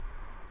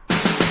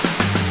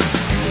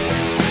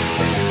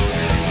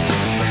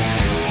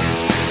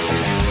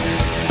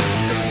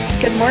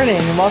Good morning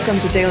and welcome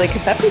to Daily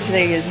Capepi.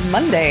 Today is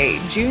Monday,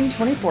 June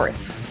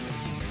 24th.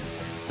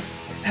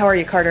 How are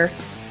you, Carter?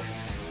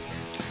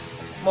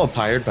 I'm a little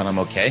tired, but I'm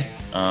okay.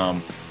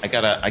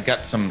 I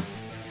got some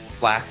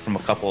flack from a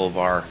couple of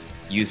our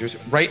users.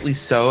 Rightly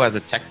so. As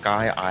a tech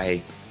guy,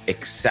 I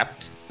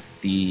accept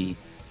the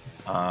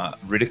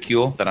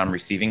ridicule that I'm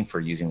receiving for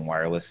using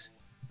wireless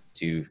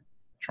to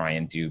try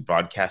and do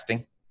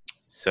broadcasting.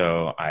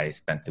 So I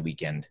spent the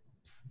weekend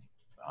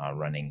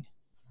running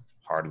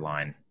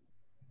hardline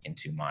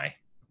into my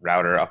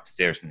router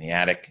upstairs in the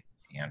attic,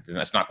 and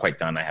it's not quite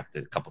done. I have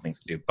a couple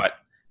things to do, but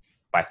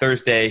by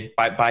Thursday,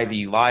 by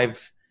the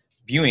live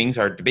viewings,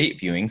 our debate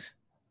viewings,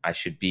 I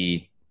should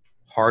be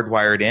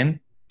hardwired in.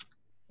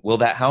 Will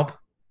that help?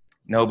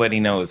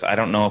 Nobody knows. I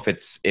don't know if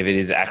it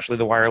is actually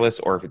the wireless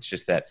or if it's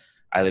just that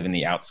I live in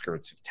the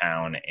outskirts of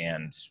town,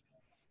 and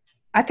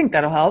I think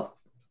that'll help.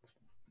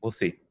 we'll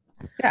see.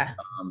 Yeah.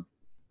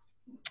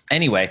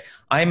 Anyway,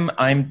 I'm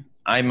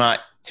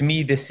to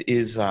me this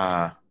is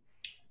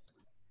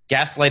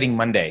Gaslighting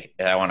Monday,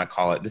 I want to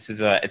call it. This is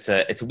it's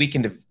a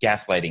weekend of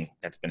gaslighting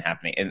that's been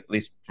happening, at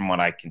least from what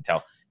I can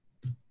tell.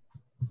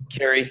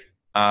 Carrie,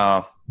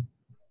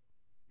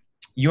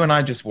 you and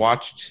I just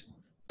watched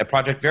a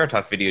Project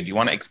Veritas video. Do you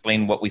want to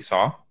explain what we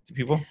saw to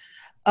people?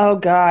 Oh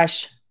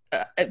gosh,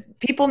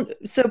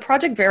 So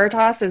Project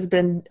Veritas has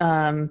been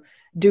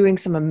doing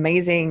some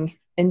amazing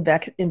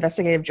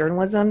investigative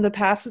journalism the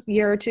past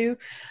year or two.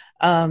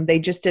 They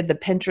just did the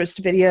Pinterest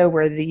video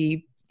where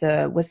the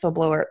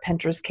whistleblower at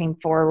Pinterest came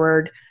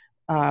forward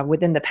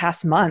within the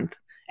past month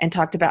and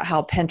talked about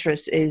how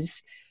Pinterest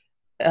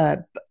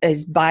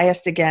is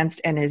biased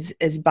against and is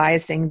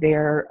biasing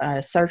their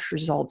search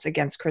results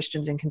against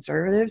Christians and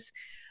conservatives.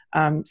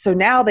 So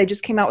now they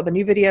just came out with a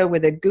new video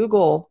with a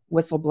Google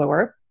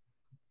whistleblower,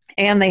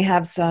 and they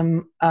have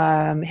some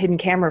hidden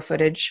camera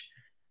footage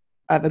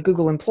of a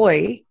Google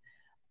employee.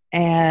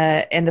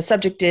 And the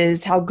subject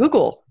is how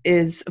Google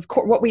is, of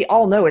course, what we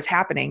all know is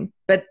happening,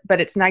 but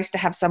it's nice to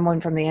have someone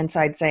from the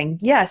inside saying,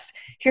 yes,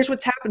 here's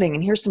what's happening,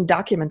 and here's some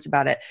documents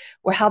about it,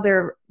 or how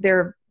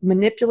they're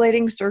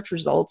manipulating search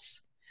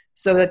results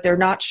so that they're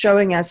not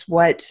showing us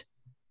what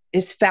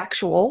is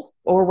factual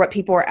or what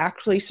people are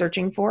actually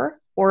searching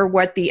for or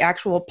what the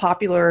actual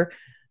popular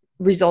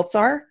results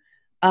are.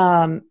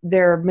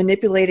 They're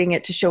manipulating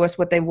it to show us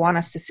what they want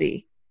us to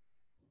see.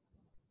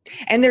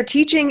 And they're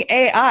teaching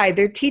AI,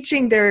 they're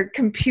teaching their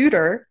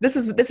computer. This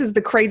is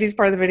the craziest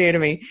part of the video to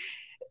me.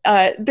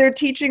 They're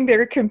teaching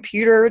their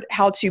computer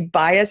how to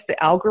bias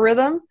the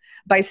algorithm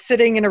by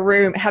sitting in a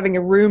room, having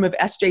a room of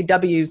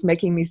SJWs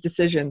making these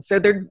decisions. So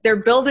they're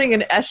building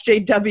an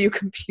SJW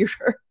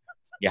computer.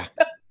 Yeah.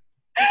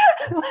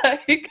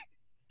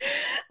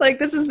 like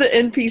this is the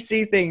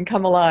NPC thing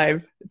come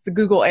alive. It's the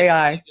Google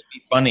AI. It'd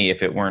be funny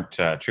if it weren't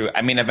true.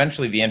 I mean,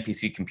 eventually the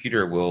NPC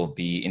computer will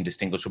be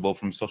indistinguishable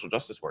from social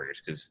justice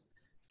warriors because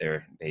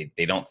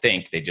they don't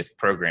think, they just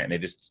program, they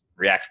just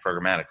react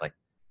programmatically.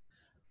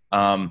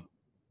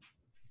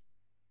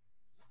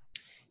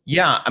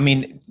 Yeah, I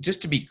mean,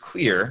 just to be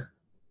clear,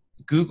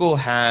 Google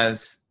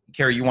has,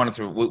 Carrie,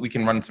 we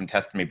can run some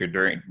tests maybe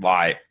during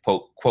live,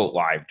 quote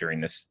live during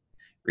this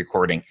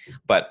recording,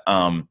 but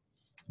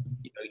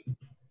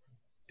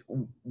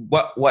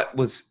what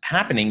was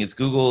happening is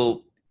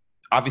Google,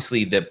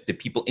 obviously the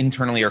people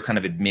internally are kind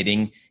of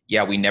admitting,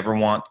 yeah, we never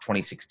want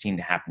 2016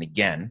 to happen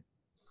again.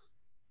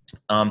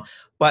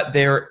 But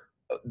there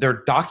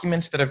are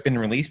documents that have been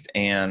released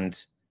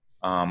and,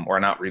 or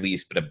not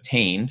released, but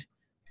obtained,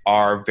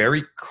 are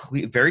very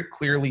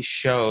clearly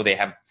show, they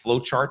have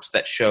flowcharts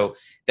that show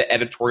the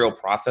editorial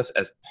process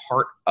as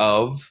part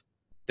of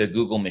the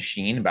Google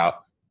machine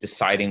about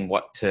deciding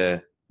what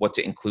to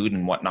include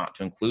and what not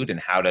to include, and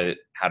how to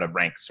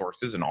rank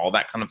sources and all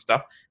that kind of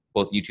stuff,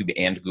 both YouTube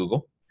and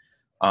Google.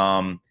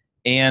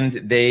 And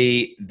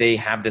they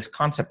have this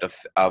concept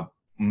of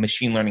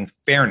machine learning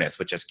fairness,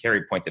 which, as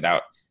Carrie pointed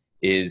out,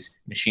 is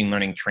machine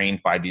learning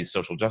trained by these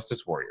social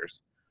justice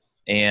warriors.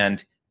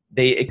 And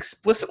they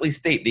explicitly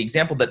state, the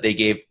example that they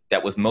gave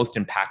that was most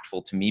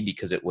impactful to me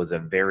because it was a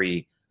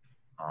very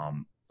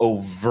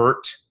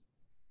overt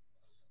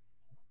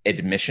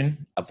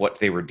admission of what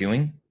they were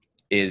doing,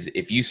 is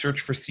if you search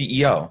for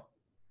CEO,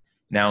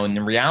 now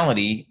in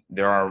reality,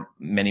 there are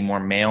many more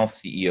male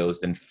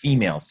CEOs than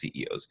female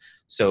CEOs.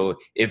 So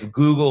if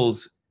Google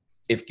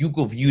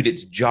viewed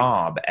its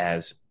job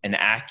as an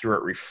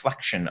accurate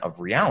reflection of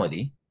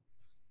reality,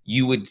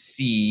 you would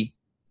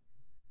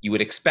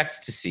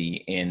expect to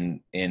see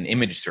in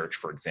image search,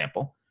 for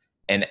example,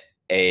 an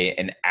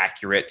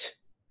accurate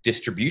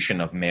distribution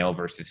of male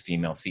versus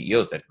female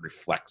CEOs that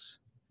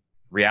reflects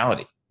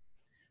reality.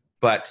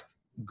 But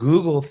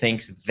Google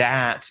thinks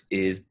that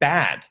is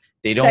bad.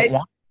 They don't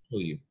want to show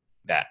you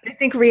that. I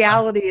think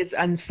reality is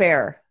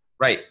unfair.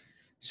 Right.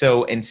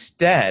 So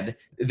instead,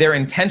 they're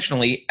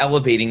intentionally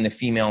elevating the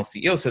female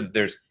CEOs so that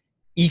there's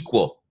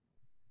equal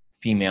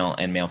female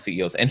and male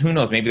CEOs. And who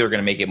knows, maybe they're going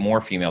to make it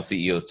more female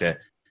CEOs to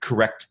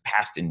correct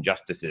past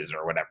injustices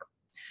or whatever.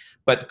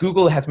 But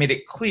Google has made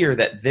it clear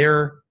that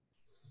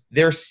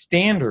their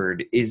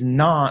standard is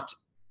not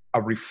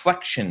a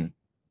reflection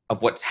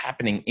of what's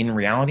happening in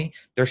reality.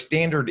 Their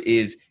standard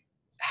is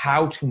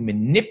how to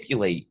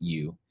manipulate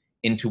you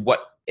into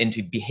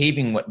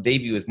behaving what they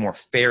view as more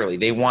fairly.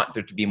 They want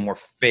there to be a more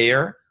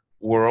fair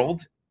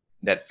world.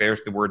 That fair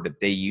is the word that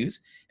they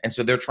use. And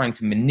so they're trying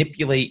to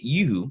manipulate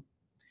you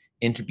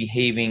into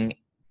behaving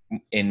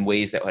in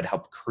ways that would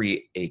help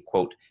create a,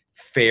 quote,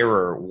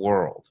 fairer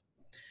world.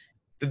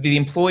 The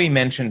employee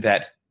mentioned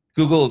that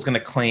Google is going to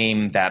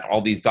claim that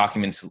all these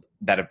documents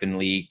that have been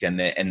leaked and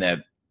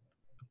the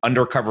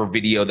undercover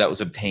video that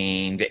was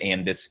obtained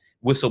and this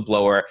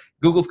whistleblower,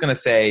 Google's going to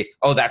say,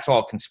 oh, that's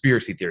all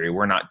conspiracy theory.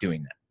 We're not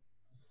doing that.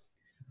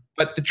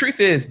 But the truth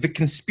is, the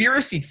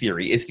conspiracy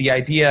theory is the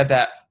idea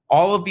that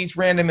all of these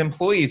random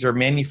employees are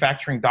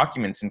manufacturing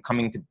documents and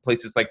coming to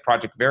places like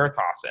Project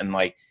Veritas. And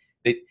like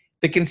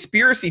the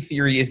conspiracy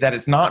theory is that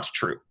it's not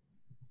true.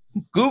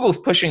 Google's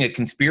pushing a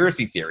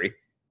conspiracy theory.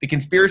 The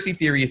conspiracy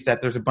theory is that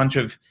there's a bunch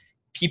of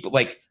people,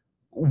 like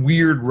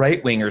weird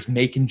right-wingers,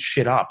 making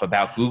shit up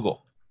about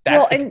Google.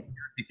 That's the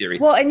conspiracy theory.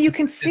 Well, and you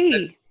can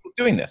see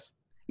doing this.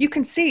 You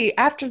can see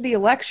after the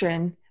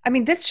election, I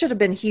mean, this should have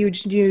been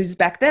huge news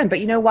back then,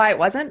 but you know why it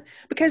wasn't?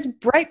 Because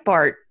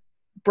Breitbart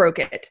broke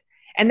it.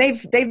 And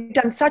they've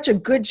done such a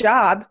good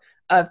job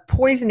of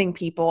poisoning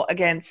people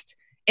against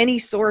any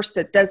source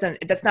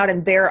that's not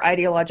in their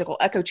ideological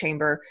echo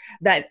chamber,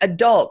 that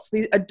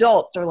these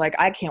adults are like,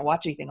 I can't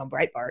watch anything on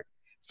Breitbart.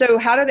 So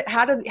how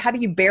do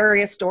you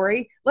bury a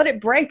story? Let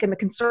it break in the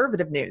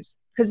conservative news,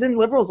 because then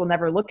liberals will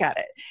never look at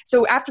it.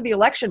 So after the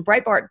election,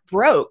 Breitbart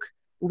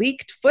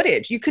leaked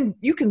footage. You can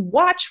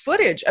watch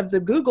footage of the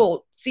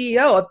Google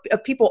CEO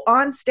of people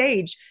on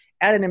stage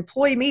at an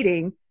employee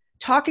meeting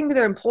talking to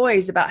their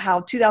employees about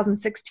how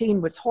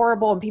 2016 was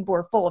horrible and people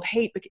were full of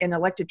hate and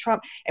elected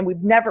Trump, and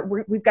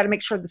we've got to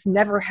make sure this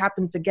never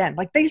happens again.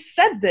 Like, they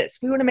said this.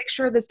 We want to make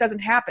sure this doesn't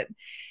happen.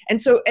 And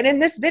in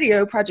this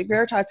video, Project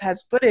Veritas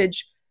has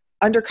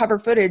undercover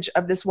footage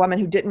of this woman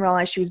who didn't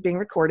realize she was being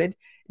recorded,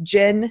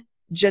 Gennai,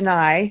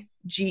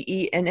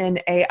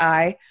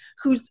 Gennai,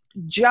 whose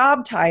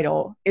job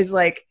title is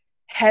like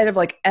head of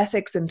like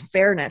ethics and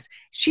fairness.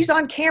 She's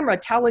on camera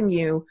telling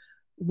you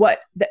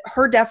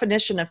her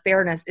definition of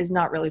fairness is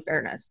not really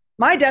fairness.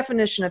 My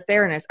definition of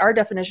fairness, our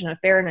definition of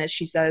fairness,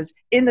 she says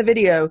in the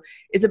video,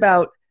 is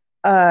about,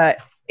 it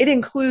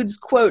includes,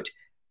 quote,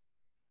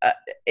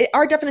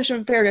 our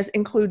definition of fairness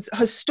includes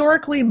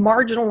historically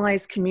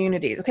marginalized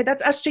communities. Okay,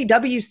 that's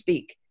SJW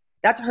speak.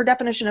 That's her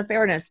definition of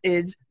fairness,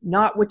 is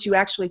not what you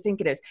actually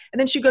think it is. And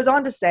then she goes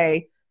on to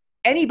say,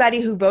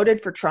 anybody who voted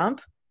for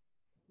Trump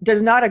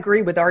does not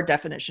agree with our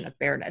definition of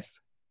fairness.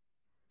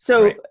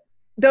 So right.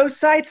 Those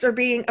sites are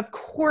being, of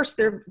course,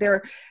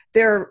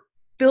 they're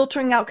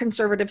filtering out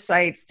conservative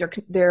sites.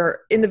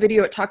 They're in the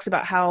video. It talks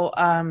about how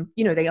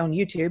they own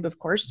YouTube, of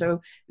course,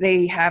 so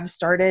they have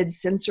started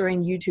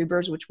censoring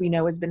YouTubers, which we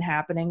know has been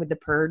happening with the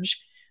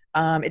purge.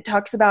 It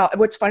talks about,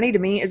 what's funny to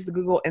me is the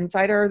Google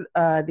insider,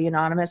 the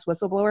anonymous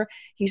whistleblower.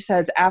 He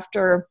says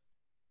after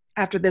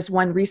this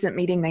one recent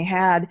meeting they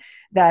had,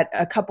 that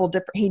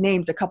he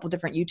names a couple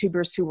different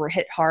YouTubers who were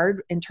hit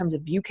hard in terms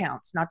of view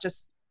counts, not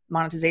just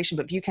monetization,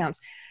 but view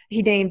counts.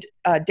 He named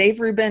Dave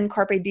Rubin,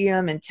 Carpe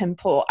Diem, and Tim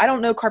Pool. I don't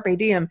know Carpe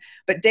Diem,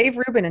 but Dave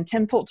Rubin and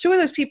Tim Pool, two of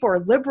those people are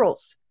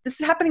liberals. This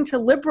is happening to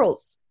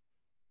liberals.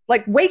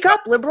 Like, wake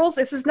up, liberals.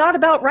 This is not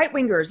about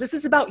right-wingers. This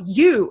is about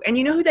you. And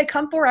you know who they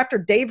come for after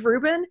Dave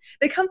Rubin?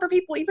 They come for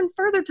people even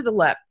further to the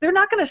left. They're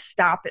not going to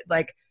stop it.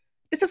 Like,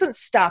 this doesn't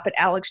stop at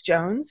Alex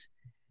Jones.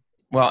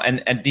 Well,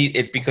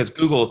 it's because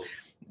Google,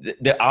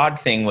 the odd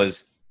thing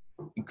was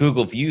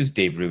Google views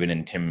Dave Rubin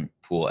and Tim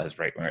Pool as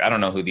right-wing. I don't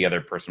know who the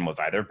other person was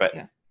either, but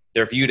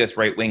they're viewed as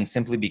right-wing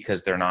simply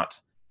because they're not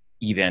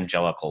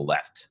evangelical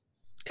left.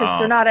 Because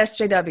they're not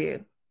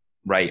SJW.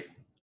 Right.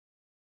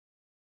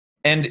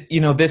 And,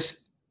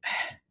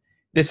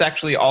 this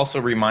actually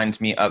also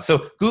reminds me of,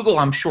 so Google,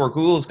 I'm sure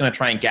Google is going to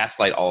try and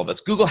gaslight all of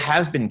us. Google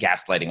has been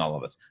gaslighting all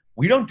of us.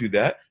 We don't do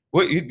that.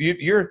 What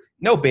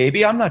no,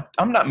 baby, I'm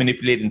not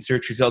manipulating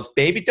search results,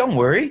 baby. Don't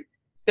worry.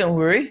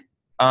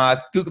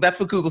 Google, that's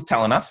what Google's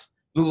telling us.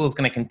 Google is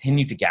going to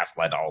continue to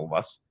gaslight all of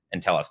us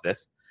and tell us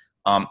this.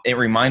 It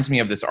reminds me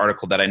of this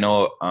article that I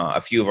know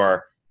a few of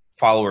our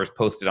followers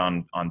posted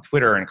on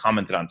Twitter and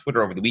commented on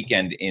Twitter over the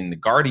weekend in The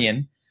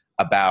Guardian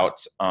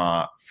about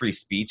free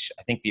speech.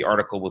 I think the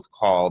article was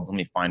called, let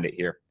me find it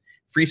here,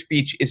 "Free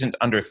Speech Isn't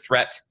Under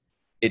Threat.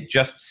 It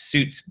Just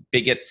Suits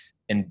Bigots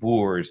and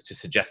Boors to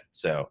Suggest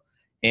So."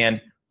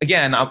 And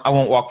again, I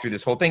won't walk through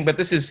this whole thing, but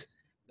this is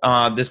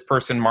this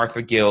person,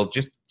 Martha Gill,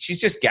 she's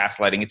just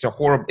gaslighting.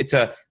 It's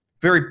a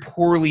very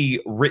poorly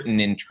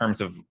written in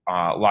terms of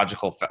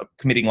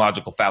committing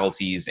logical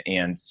fallacies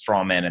and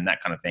straw men and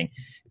that kind of thing.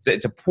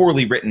 It's a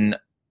poorly written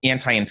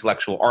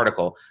anti-intellectual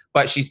article,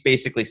 but she's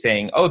basically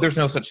saying, oh, there's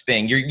no such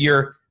thing.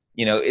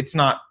 It's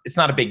not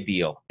a big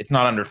deal. It's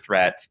not under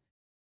threat.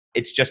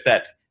 It's just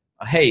that,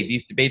 hey,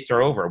 these debates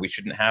are over. We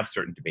shouldn't have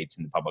certain debates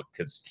in the public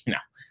because,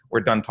 we're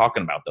done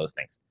talking about those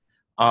things.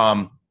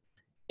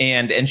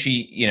 And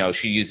she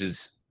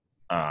uses,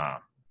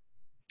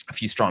 a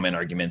few straw man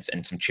arguments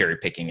and some cherry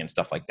picking and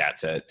stuff like that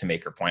to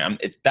make her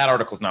point. That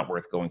article is not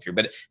worth going through,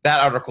 but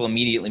that article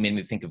immediately made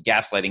me think of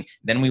gaslighting.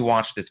 Then we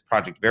watched this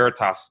Project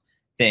Veritas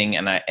thing,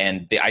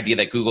 and the idea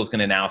that Google's going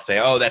to now say,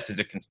 oh, this is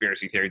a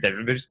conspiracy theory.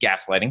 They're just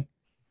gaslighting.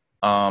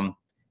 And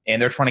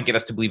they're trying to get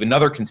us to believe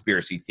another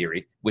conspiracy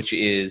theory, which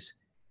is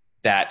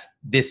that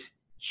this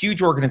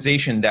huge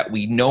organization that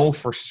we know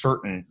for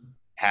certain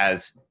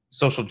has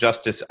social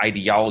justice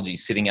ideology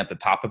sitting at the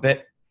top of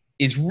it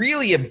is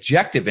really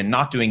objective and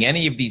not doing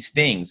any of these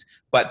things.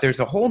 But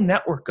there's a whole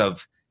network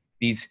of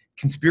these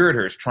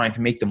conspirators trying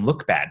to make them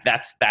look bad.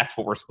 That's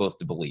what we're supposed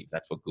to believe.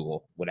 That's what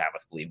Google would have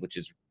us believe, which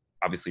is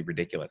obviously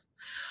ridiculous.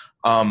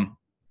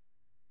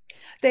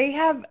 They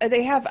have.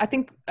 I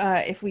think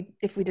if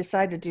we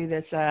decide to do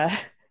this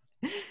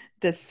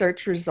this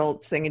search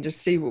results thing and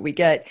just see what we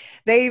get,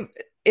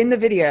 in the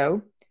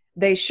video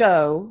they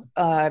show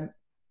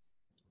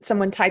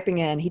someone typing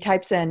in. He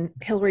types in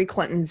Hillary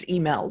Clinton's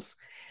emails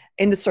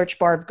in the search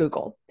bar of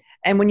Google,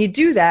 and when you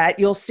do that,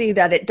 you'll see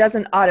that it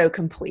doesn't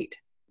autocomplete,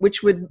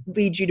 which would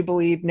lead you to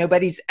believe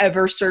nobody's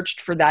ever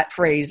searched for that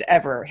phrase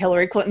ever.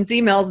 Hillary Clinton's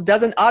emails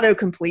doesn't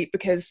autocomplete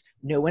because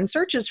no one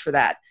searches for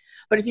that.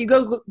 But if you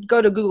go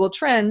to Google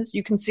Trends,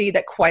 you can see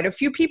that quite a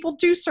few people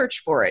do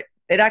search for it.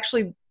 It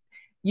actually,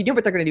 you know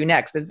what they're going to do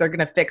next is they're going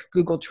to fix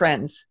Google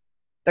Trends.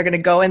 They're going to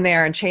go in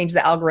there and change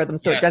the algorithm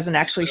so it doesn't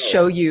actually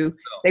show you.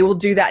 They will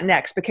do that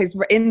next because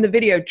in the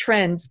video,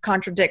 Trends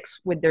contradicts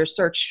with their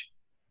search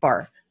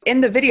bar.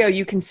 In the video,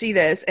 you can see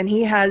this, and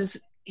he has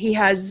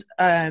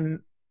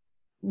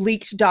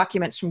leaked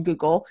documents from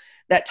Google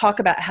that talk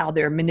about how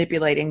they're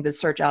manipulating the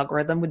search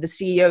algorithm with the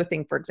CEO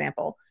thing, for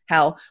example.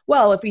 How,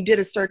 well, if you did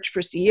a search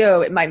for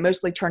CEO, it might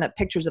mostly turn up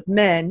pictures of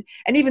men.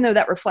 And even though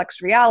that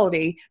reflects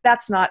reality,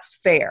 that's not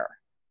fair.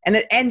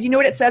 And you know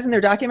what it says in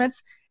their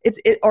documents?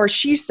 Or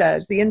she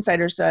says, the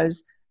insider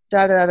says,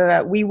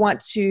 we want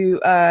to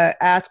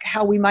ask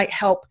how we might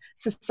help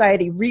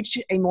society reach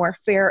a more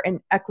fair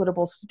and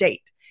equitable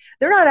state.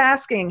 They're not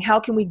asking, how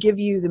can we give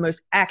you the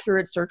most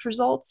accurate search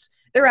results?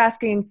 They're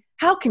asking,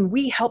 how can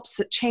we help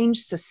change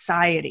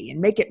society and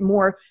make it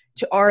more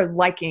to our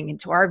liking and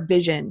to our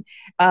vision?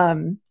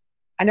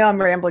 I know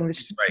I'm rambling.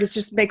 This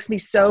just makes me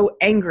so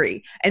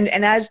angry. And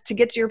as to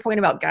get to your point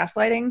about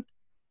gaslighting,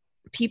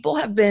 people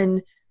have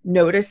been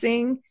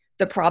noticing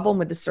the problem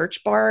with the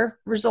search bar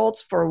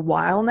results for a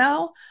while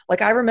now.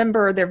 Like I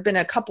remember there have been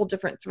a couple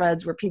different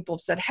threads where people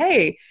have said,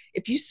 hey,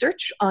 if you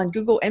search on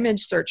Google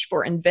image search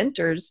for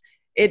inventors,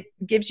 it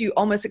gives you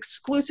almost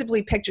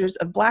exclusively pictures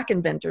of Black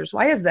inventors.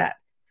 Why is that?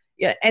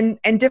 Yeah, and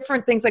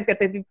different things like that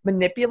they've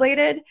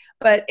manipulated.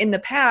 But in the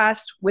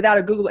past, without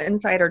a Google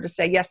insider to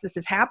say, yes, this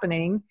is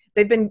happening,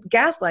 they've been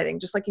gaslighting,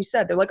 just like you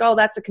said. They're like, oh,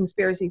 that's a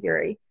conspiracy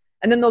theory.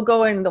 And then they'll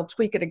go in and they'll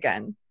tweak it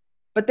again.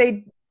 But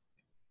they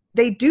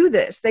do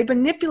this. They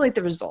manipulate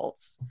the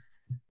results.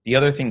 The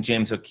other thing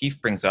James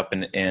O'Keefe brings up,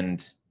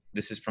 and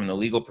this is from the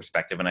legal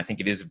perspective, and I think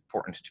it is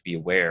important to be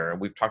aware.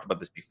 We've talked about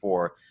this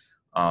before.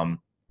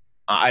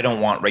 I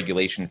don't want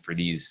regulation for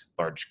these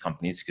large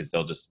companies because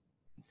they'll just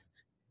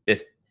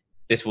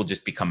this will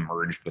just become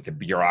merged with a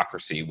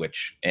bureaucracy,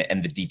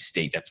 and the deep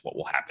state. That's what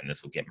will happen.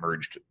 This will get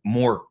merged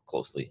more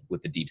closely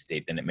with the deep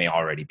state than it may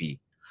already be.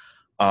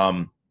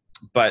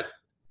 But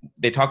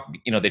they talk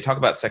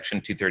about Section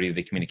 230 of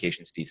the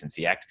Communications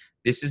Decency Act.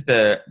 This is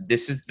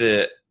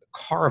the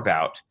carve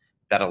out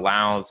that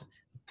allows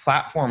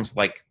platforms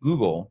like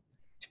Google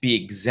to be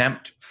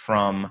exempt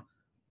from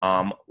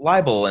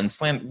libel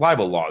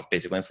laws,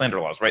 basically, and slander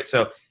laws, right?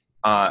 So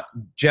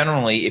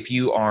generally, if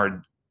you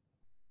are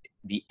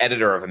the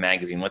editor of a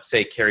magazine, let's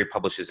say Carrie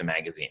publishes a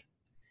magazine,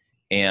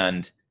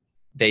 and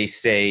they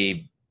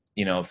say,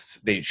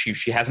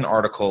 she has an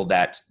article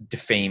that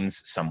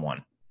defames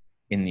someone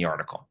in the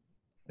article.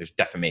 There's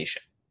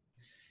defamation.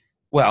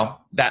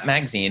 Well, that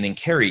magazine and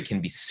Carrie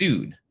can be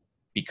sued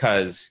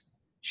because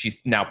she's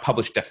now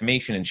published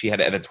defamation and she had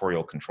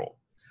editorial control.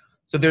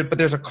 But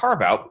there's a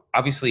carve out.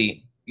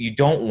 Obviously, you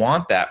don't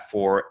want that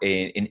for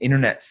an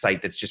internet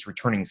site that's just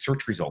returning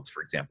search results,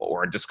 for example,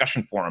 or a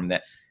discussion forum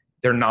that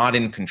they're not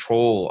in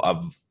control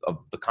of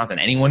the content.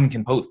 Anyone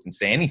can post and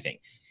say anything.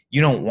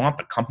 You don't want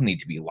the company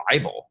to be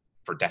liable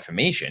for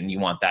defamation. You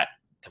want that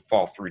to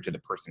fall through to the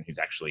person who's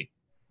actually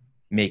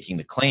making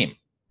the claim.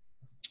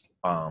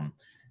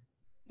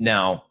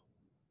 Now,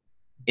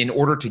 in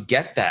order to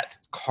get that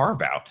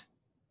carve out,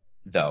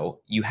 though,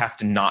 you have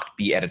to not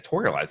be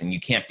editorializing. You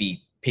can't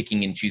be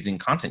picking and choosing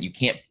content. You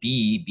can't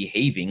be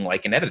behaving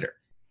like an editor.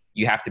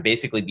 You have to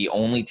basically be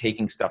only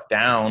taking stuff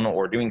down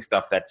or doing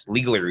stuff that's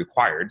legally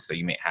required. So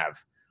you may have,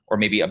 or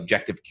maybe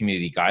objective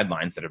community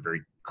guidelines that are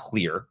very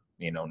clear,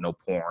 no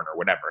porn or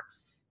whatever.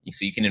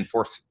 So you can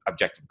enforce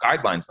objective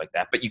guidelines like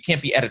that, but you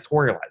can't be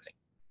editorializing.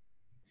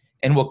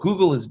 And what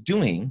Google is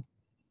doing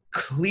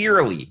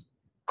clearly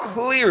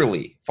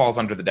falls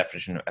under the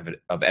definition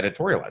of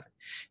editorializing.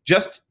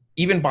 Just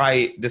even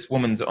by this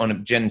woman's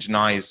own, Jen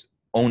Janai's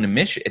own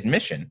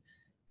admission,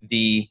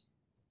 she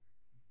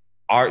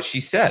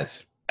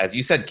says, as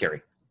you said,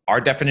 Carrie,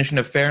 our definition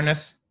of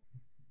fairness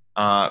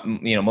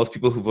most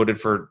people who voted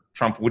for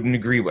Trump wouldn't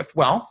agree with.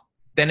 Well,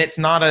 then it's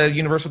not a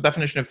universal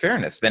definition of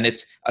fairness. Then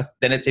it's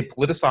a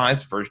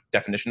politicized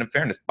definition of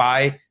fairness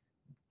by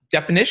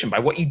definition, by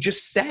what you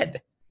just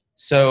said.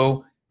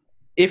 So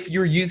if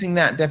you're using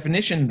that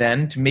definition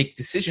then to make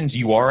decisions,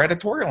 you are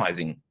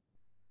editorializing.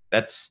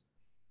 That's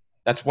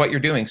what you're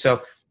doing.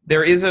 So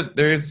there is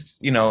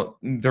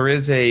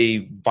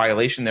a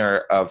violation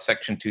there of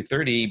Section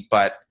 230,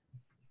 but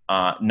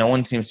no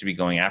one seems to be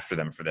going after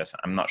them for this.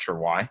 I'm not sure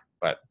why,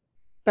 but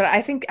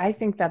I think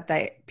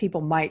that people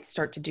might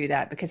start to do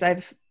that, because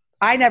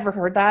I never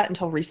heard that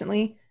until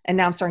recently, and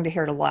now I'm starting to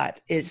hear it a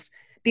lot. Is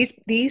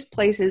these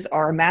places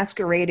are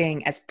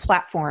masquerading as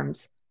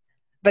platforms,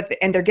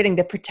 and they're getting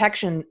the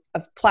protection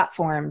of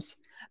platforms,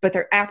 but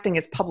they're acting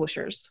as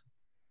publishers.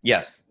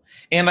 Yes,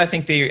 and I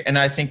think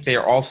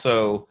they're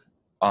also.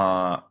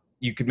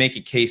 You could make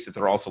a case that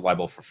they're also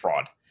liable for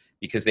fraud,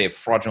 because they have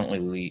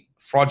fraudulently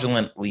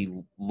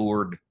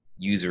lured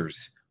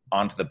users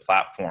onto the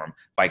platform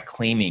by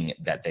claiming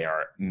that they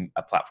are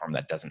a platform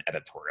that doesn't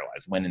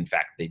editorialize, when in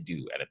fact they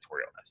do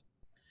editorialize.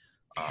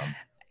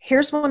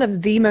 Here's one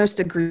of the most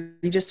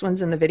egregious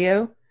ones in the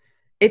video.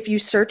 If you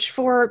search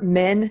for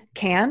men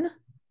can,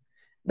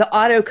 the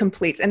auto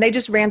completes, and they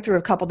just ran through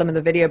a couple of them in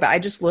the video, but I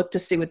just looked to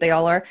see what they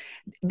all are.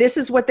 This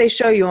is what they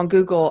show you on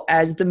Google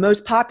as the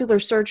most popular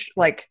search,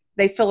 like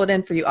they fill it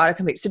in for you,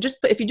 autocomplete. So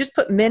if you just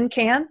put men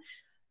can,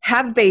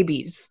 have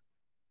babies,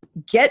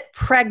 get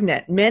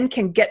pregnant, men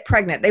can get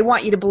pregnant. They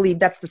want you to believe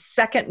that's the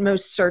second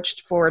most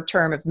searched for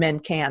term of men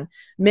can.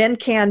 Men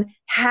can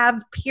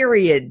have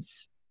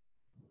periods.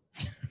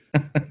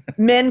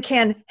 Men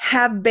can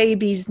have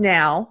babies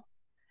now.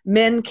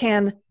 Men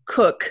can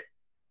cook.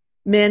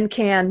 Men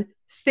can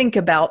think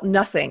about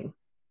nothing.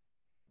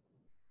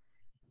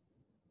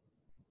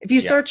 If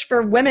you search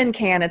for women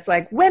can, it's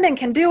like women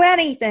can do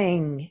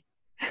anything.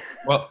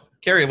 Well,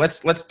 Carrie, let's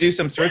do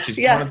some searches.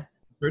 Yeah.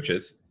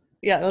 Searches.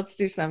 Yeah, let's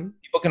do some.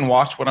 People can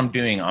watch what I'm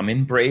doing. I'm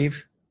in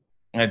Brave.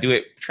 I'm going to do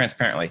it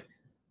transparently.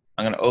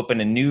 I'm going to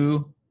open a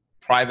new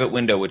private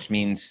window, which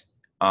means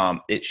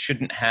it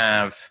shouldn't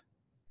have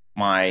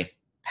my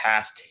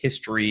past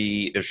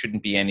history. There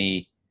shouldn't be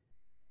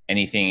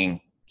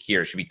anything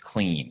here. It should be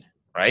clean,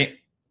 right? It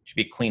should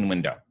be a clean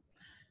window.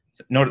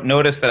 So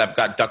notice that I've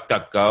got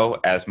DuckDuckGo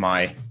as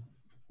my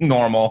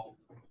normal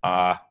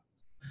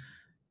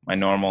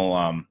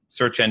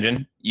search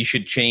engine. You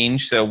should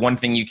change. So one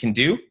thing you can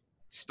do,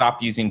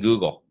 stop using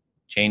Google.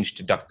 Change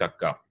to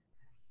DuckDuckGo.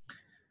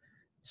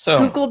 So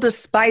Google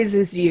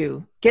despises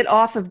you. Get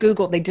off of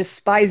Google. They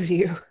despise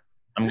you.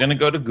 I'm going to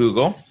go to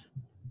Google.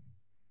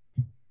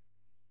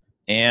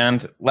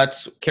 And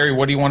Carrie,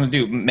 what do you want to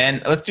do?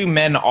 Let's do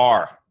men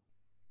are.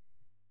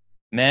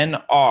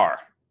 Men are.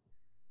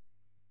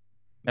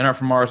 Men are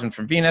from Mars and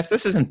from Venus.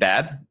 This isn't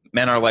bad.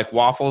 Men are like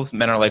waffles.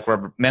 Men are like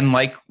rubber.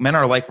 Men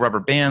are like rubber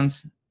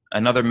bands.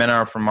 Another men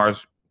are from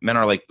Mars. Men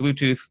are like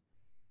Bluetooth.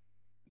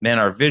 Men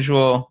are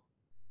visual.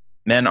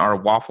 Men are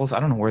waffles.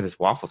 I don't know where this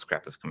waffles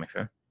crap is coming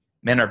from.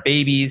 Men are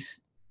babies.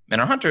 Men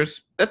are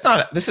hunters.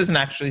 This isn't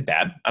actually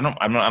bad. I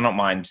don't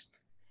mind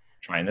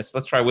trying this.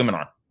 Let's try women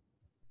are.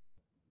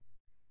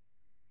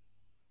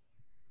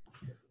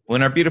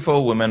 Women are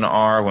beautiful. Women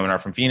are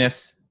from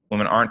Venus.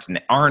 Women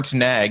aren't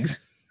nags.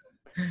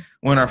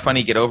 Women are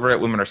funny. Get over it.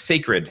 Women are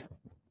sacred.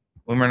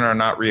 Women are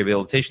not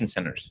rehabilitation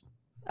centers.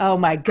 Oh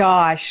my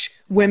gosh.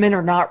 Women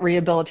are not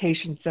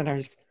rehabilitation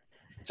centers.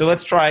 So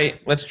let's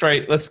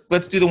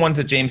do the ones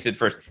that James did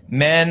first.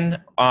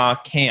 Men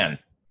can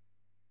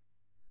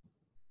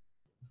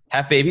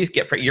have babies,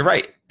 get pregnant. You're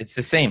right. It's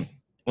the same.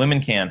 Women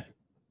can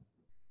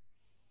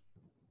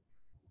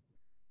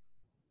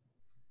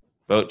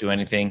vote, do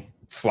anything,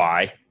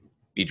 fly,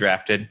 be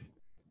drafted.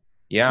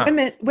 Yeah.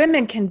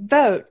 Women can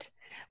vote.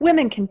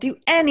 Women can do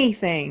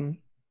anything.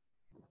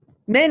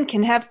 Men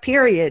can have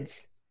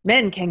periods.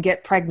 Men can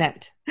get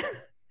pregnant.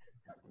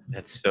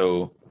 That's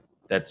so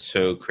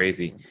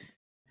crazy.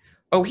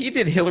 Oh, he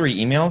did Hillary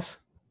emails?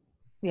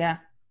 Yeah.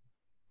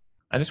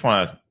 I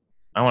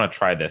want to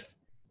try this.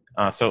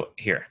 So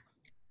here.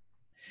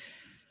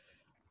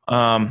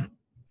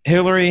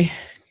 Hillary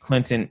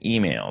Clinton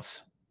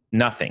emails.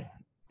 Nothing.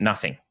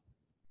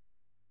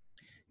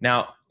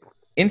 Now,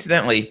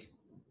 incidentally,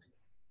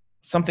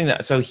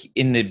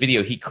 in the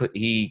video,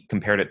 he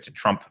compared it to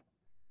Trump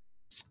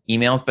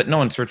emails, but no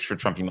one searched for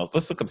Trump emails.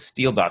 Let's look up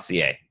Steele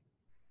dossier.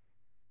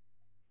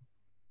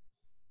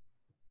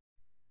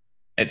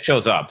 It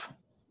shows up.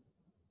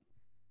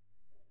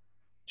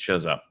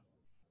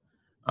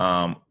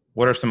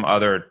 What are some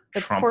other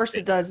Trump? Of course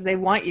it does. They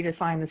want you to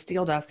find the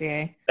Steele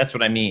dossier. That's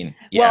what I mean.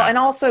 Yeah. Well, and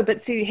also,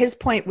 but see, his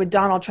point with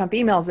Donald Trump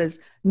emails is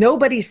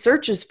nobody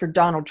searches for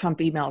Donald Trump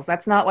emails.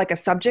 That's not like a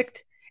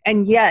subject.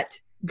 And yet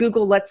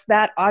Google lets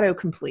that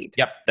autocomplete.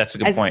 Yep. That's a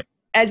good point.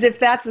 As if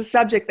that's a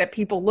subject that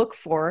people look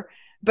for.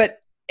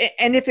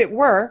 And if it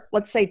were,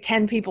 let's say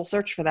 10 people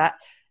search for that,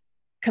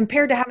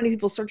 compared to how many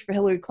people search for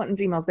Hillary Clinton's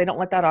emails, they don't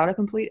let that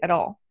autocomplete at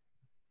all.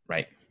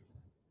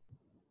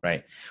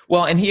 Right.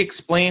 Well, and he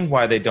explained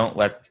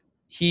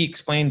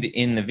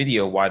in the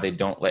video why they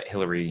don't let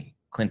Hillary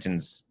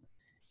Clinton's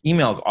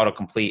emails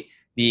autocomplete.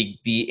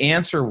 The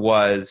answer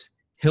was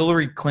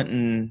Hillary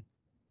Clinton.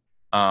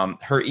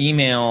 Her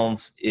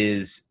emails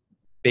is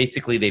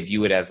basically they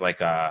view it as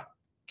like a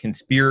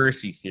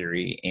conspiracy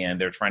theory, and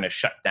they're trying to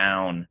shut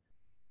down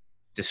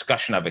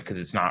discussion of it because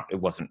it's not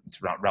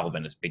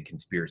relevant as big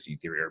conspiracy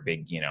theory or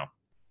big,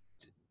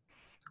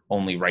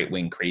 only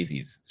right-wing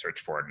crazies search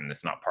for it, and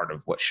it's not part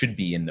of what should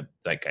be in the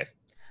zeitgeist.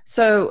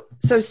 So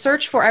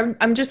search for,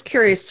 I'm just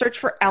curious, search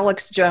for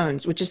Alex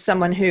Jones, which is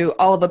someone who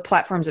all the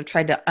platforms have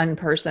tried to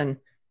unperson.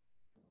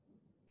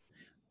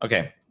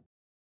 Okay.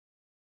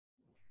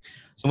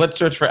 So let's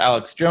search for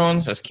Alex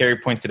Jones. As Carrie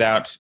pointed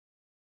out,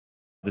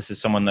 this is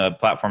someone the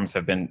platforms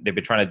they've been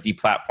trying to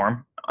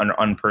deplatform,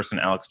 unperson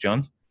Alex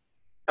Jones.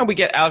 And we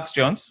get Alex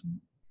Jones,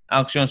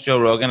 Joe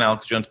Rogan,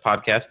 Alex Jones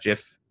podcast,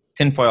 GIF,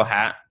 tinfoil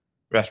hat,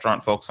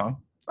 restaurant folk song.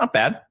 It's not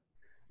bad.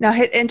 Now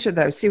hit enter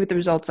though, see what the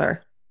results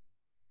are.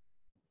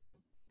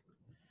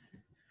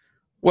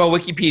 Well,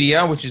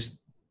 Wikipedia, which is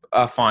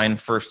a fine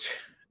first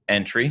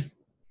entry.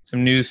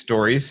 Some news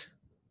stories.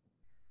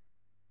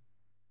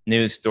 I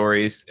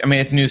mean,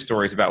 it's news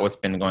stories about what's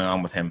been going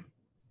on with him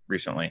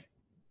recently,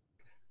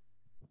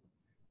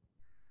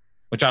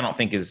 which I don't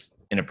think is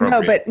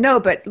inappropriate. No,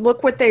 but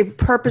look what they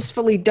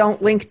purposefully don't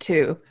link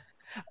to.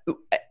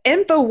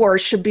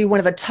 InfoWars should be one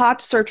of the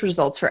top search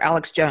results for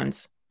Alex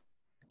Jones.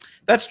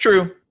 That's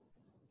true.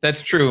 Go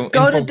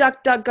to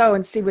DuckDuckGo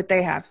and see what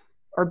they have,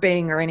 or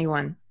Bing, or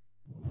anyone.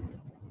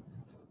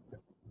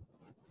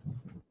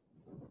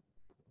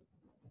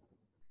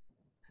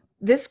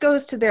 This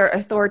goes to their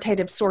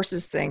authoritative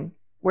sources thing,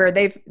 where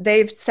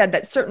they've said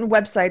that certain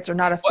websites are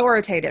not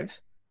authoritative.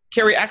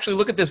 Carrie, actually,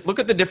 look at this. Look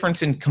at the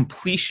difference in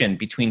completion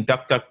between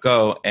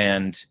DuckDuckGo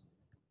and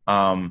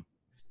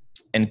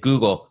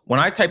Google.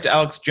 When I typed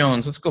Alex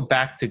Jones, let's go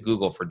back to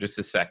Google for just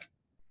a sec.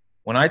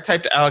 When I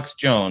typed Alex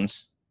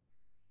Jones,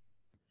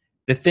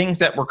 the things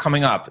that were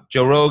coming up: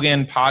 Joe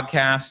Rogan,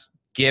 podcast,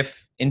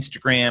 GIF,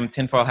 Instagram,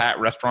 tinfoil hat,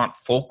 restaurant,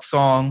 folk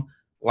song,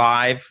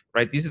 live.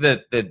 Right? These are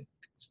the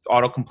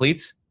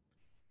autocompletes.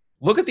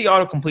 Look at the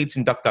autocompletes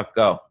in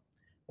DuckDuckGo.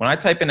 When I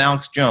type in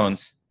Alex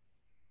Jones,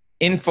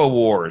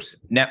 InfoWars,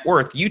 net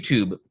worth,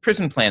 YouTube,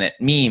 Prison Planet,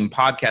 meme,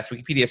 podcast,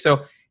 Wikipedia.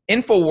 So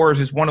InfoWars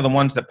is one of the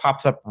ones that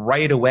pops up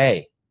right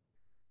away,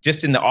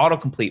 just in the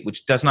autocomplete,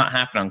 which does not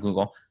happen on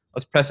Google.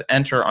 Let's press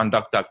enter on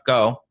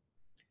DuckDuckGo.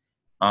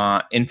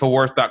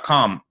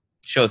 Infowars.com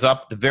shows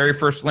up, the very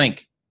first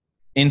link,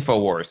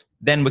 InfoWars,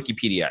 then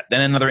Wikipedia,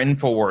 then another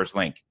InfoWars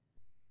link.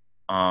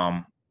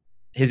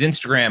 His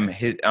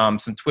Instagram,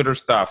 some Twitter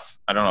stuff.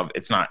 I don't know.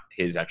 It's not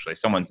his, actually.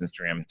 Someone's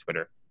Instagram and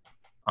Twitter.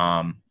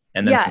 And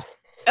then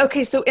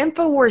Okay, so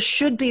InfoWars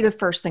should be the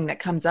first thing that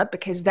comes up,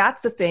 because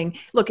that's the thing.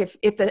 Look, if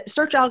the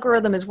search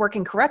algorithm is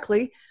working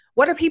correctly,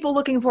 what are people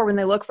looking for when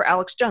they look for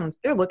Alex Jones?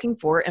 They're looking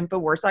for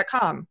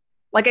Infowars.com.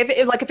 Like if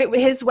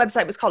his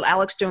website was called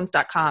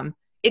AlexJones.com,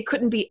 it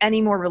couldn't be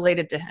any more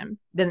related to him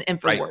than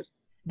InfoWars. Right.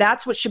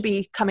 That's what should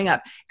be coming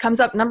up. Comes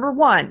up number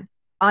one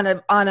on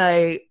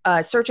a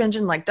search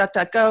engine like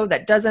DuckDuckGo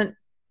that doesn't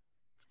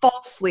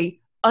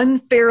falsely,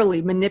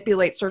 unfairly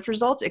manipulate search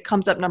results. It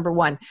comes up number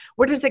one.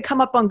 Where does it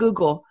come up on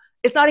Google?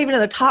 It's not even in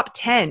the top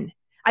 10.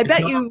 I bet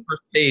you. On the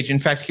first page. In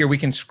fact, here we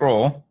can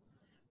scroll.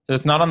 So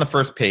it's not on the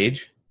first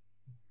page.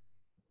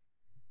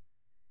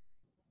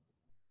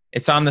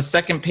 It's on the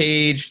second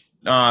page,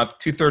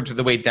 2/3 of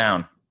the way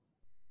down.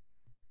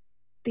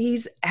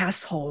 These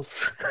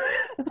assholes.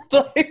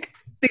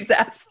 These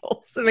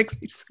assholes. It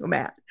makes me so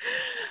mad.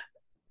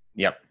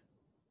 Yep.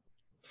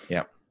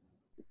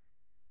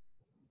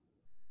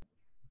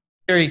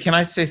 Carrie, can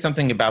I say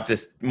something about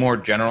this more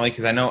generally?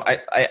 Because I know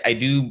I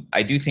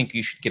do think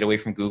you should get away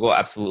from Google.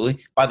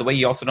 Absolutely. By the way,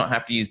 you also don't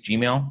have to use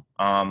Gmail.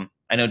 I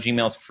know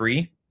Gmail's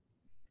free.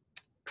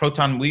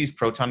 We use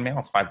Proton Mail.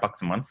 It's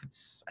 $5 a month.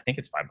 I think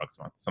it's $5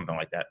 a month, something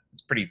like that.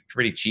 It's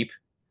pretty cheap,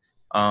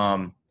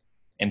 and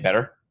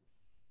better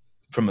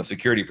from a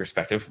security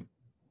perspective.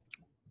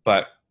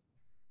 But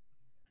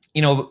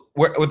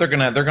what they're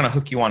gonna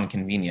hook you on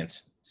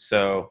convenience.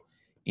 So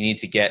you need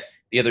to get.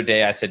 The other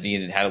day I said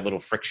you had a little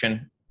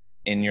friction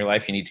in your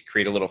life. You need to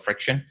create a little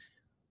friction.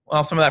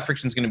 Well, some of that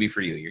friction is going to be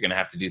for you. You're going to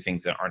have to do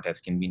things that aren't as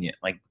convenient.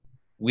 Like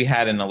we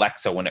had an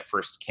Alexa when it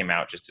first came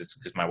out, just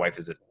because my wife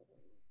is a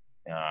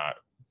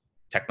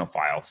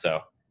technophile.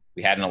 So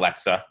we had an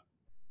Alexa,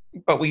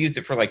 but we used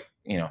it for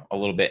a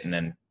little bit, and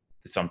then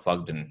it's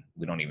unplugged and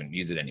we don't even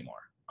use it anymore.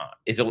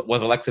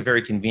 Was Alexa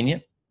very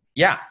convenient?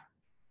 Yeah.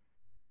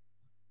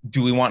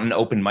 Do we want an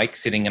open mic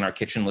sitting in our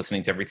kitchen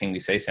listening to everything we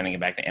say, sending it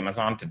back to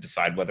Amazon to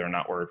decide whether or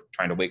not we're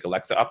trying to wake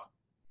Alexa up?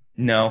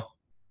 No.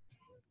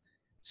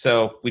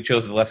 So we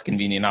chose the less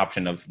convenient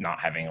option of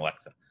not having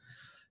Alexa.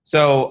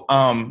 So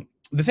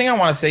the thing I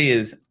want to say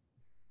is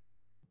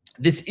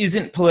this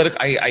isn't political.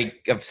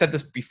 I've said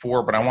this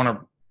before, but I want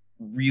to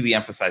really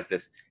emphasize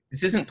this.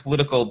 This isn't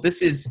political.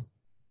 This is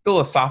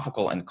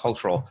philosophical and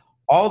cultural.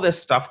 All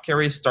this stuff,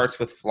 Carrie, starts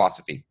with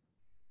philosophy.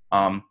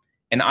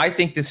 And I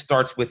think this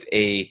starts with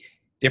a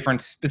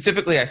difference.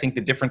 Specifically, I think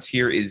the difference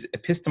here is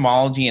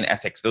epistemology and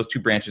ethics. Those two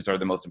branches are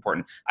the most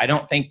important. I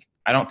don't think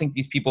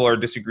these people are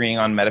disagreeing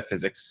on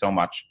metaphysics so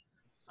much.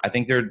 I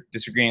think they're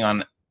disagreeing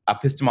on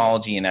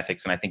epistemology and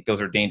ethics, and I think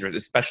those are dangerous,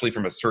 especially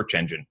from a search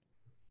engine.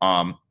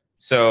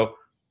 So,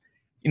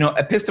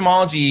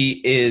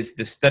 epistemology is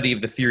the study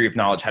of the theory of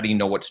knowledge. How do you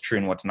know what's true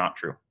and what's not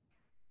true?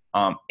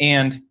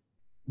 And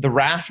the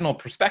rational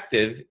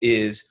perspective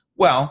is,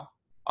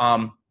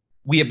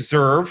 we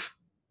observe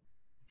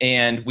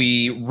and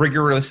we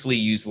rigorously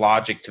use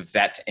logic to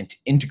vet and to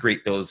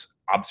integrate those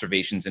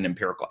observations and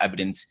empirical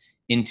evidence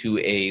into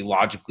a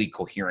logically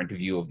coherent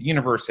view of the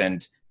universe,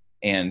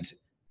 and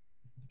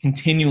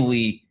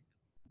continually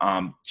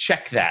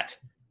check that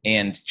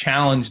and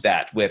challenge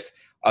that with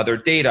other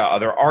data,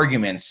 other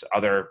arguments,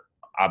 other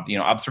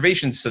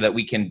observations, so that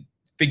we can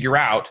figure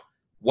out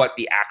what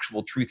the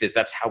actual truth is.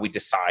 That's how we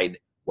decide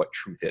what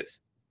truth is.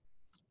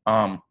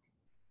 And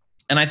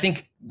I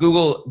think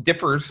Google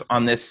differs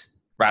on this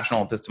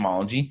rational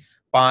epistemology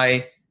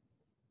by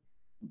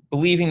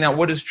believing that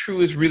what is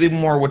true is really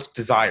more what's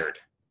desired.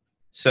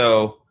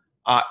 So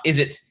is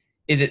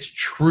it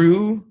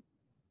true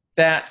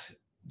that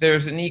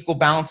there's an equal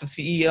balance of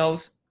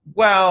CEOs?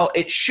 Well,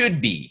 it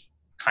should be,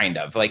 kind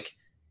of. Like,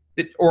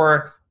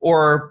 or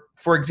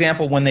for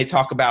example, when they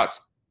talk about,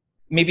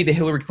 maybe the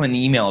Hillary Clinton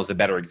email is a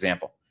better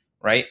example,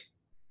 right?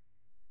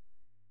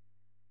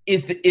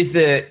 Is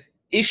the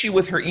issue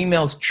with her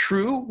emails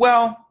true?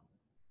 Well,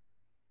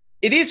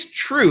 it is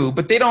true,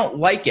 but they don't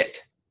like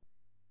it.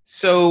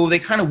 So they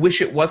kind of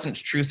wish it wasn't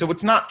true. So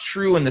it's not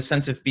true in the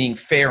sense of being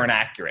fair and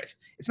accurate.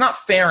 It's not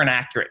fair and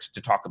accurate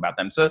to talk about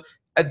them. So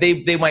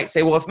they might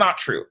say, well, it's not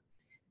true.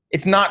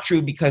 It's not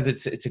true because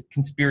it's a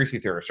conspiracy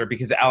theorist, or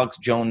because Alex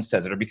Jones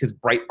says it, or because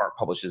Breitbart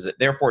publishes it.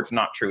 Therefore, it's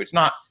not true. It's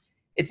not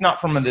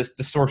from the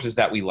sources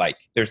that we like.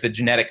 There's the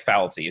genetic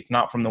fallacy. It's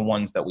not from the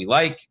ones that we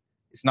like.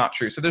 It's not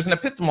true. So there's an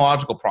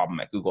epistemological problem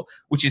at Google,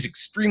 which is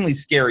extremely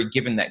scary,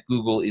 given that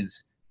Google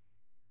is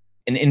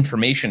an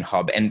information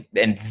hub and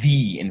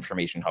the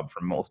information hub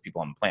for most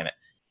people on the planet,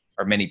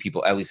 or many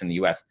people, at least in the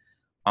US.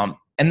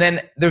 And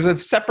then there's a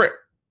separate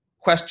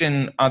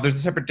question. There's a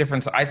separate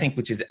difference, I think,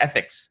 which is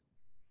ethics.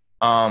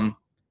 And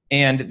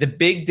the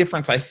big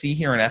difference I see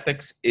here in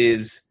ethics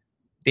is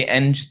the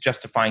ends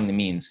justifying the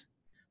means.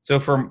 So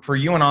for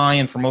you and I,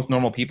 and for most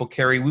normal people,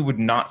 Carrie, we would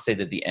not say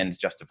that the ends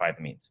justify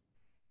the means,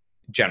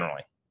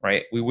 generally,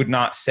 right? We would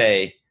not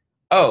say,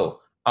 you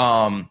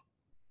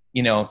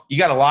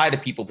got to lie to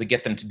people to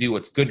get them to do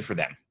what's good for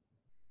them.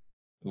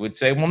 We would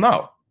say, well,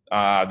 no,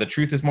 the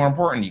truth is more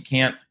important.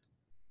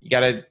 You got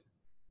to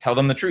tell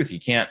them the truth. You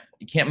can't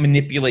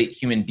manipulate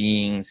human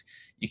beings.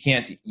 You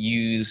can't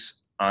use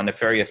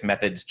nefarious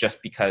methods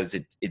just because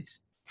it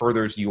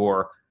furthers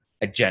your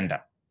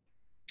agenda.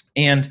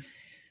 And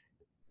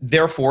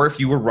therefore, if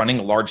you were running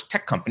a large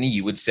tech company,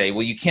 you would say,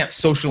 well, you can't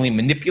socially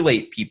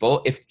manipulate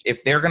people.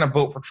 If they're going to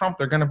vote for Trump,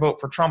 they're going to vote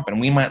for Trump. And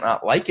we might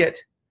not like it,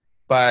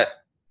 but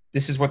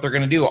this is what they're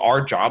going to do.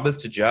 Our job is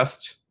to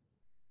just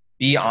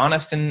be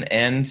honest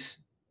and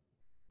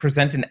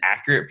present an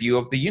accurate view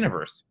of the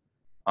universe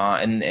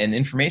and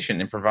information,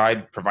 and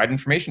provide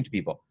information to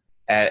people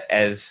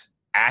as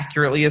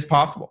accurately as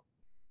possible.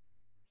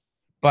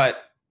 But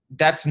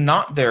that's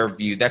not their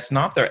view. That's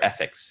not their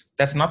ethics.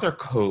 That's not their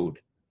code,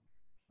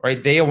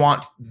 right?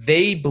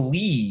 They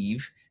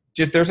believe,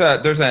 just there's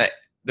a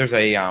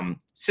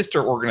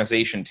sister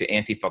organization to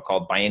Antifa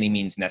called By Any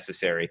Means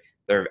Necessary.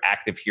 They're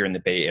active here in the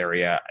Bay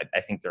Area. I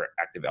think they're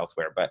active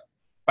elsewhere, but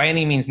By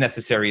Any Means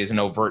Necessary is an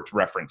overt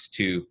reference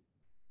to,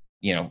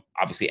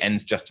 obviously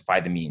ends justify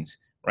the means,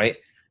 right?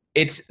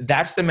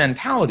 That's the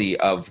mentality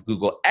of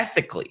Google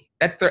ethically.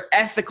 That's their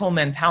ethical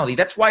mentality.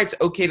 That's why it's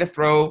okay to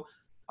throw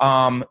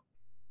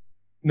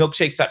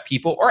milkshakes at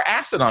people, or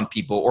acid on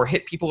people, or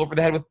hit people over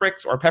the head with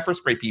bricks, or pepper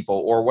spray people,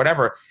 or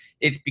whatever.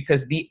 It's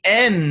because the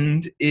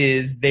end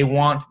is they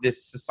want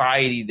this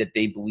society that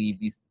they believe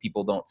these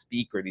people don't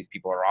speak, or these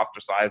people are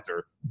ostracized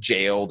or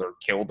jailed or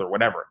killed or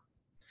whatever.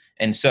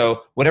 And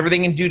so whatever they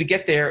can do to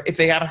get there, if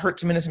they got to hurt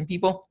some innocent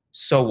people,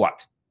 so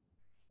what?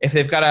 If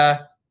they've got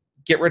to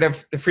get rid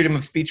of the freedom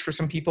of speech for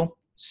some people,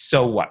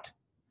 so what?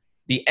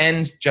 The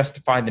ends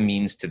justify the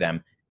means to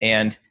them.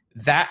 And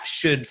that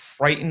should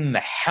frighten the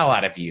hell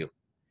out of you,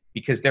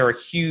 because they're a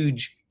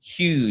huge,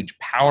 huge,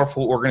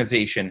 powerful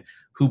organization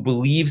who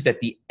believes that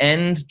the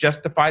ends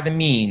justify the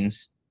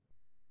means,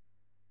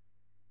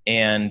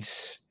 and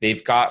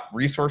they've got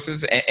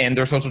resources, and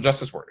they're social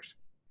justice warriors.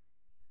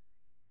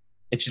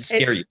 It should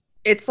scare you.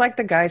 It's like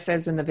the guy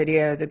says in the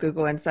video, the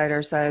Google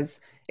Insider says,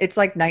 it's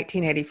like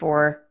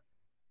 1984.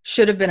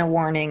 Should have been a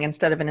warning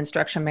instead of an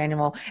instruction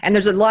manual. And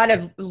there's a lot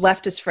of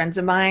leftist friends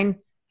of mine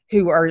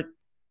who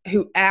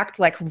act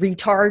like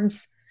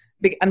retards.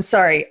 I'm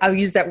sorry, I'll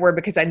use that word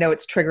because I know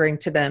it's triggering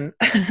to them.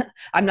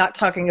 I'm not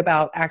talking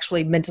about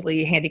actually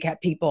mentally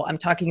handicapped people. I'm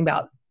talking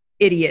about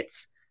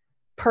idiots,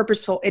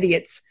 purposeful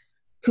idiots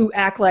who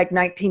act like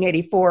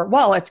 1984.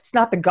 Well, if it's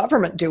not the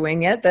government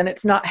doing it, then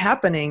it's not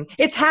happening.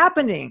 It's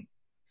happening.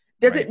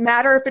 Does it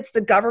matter if it's the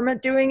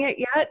government doing it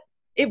yet?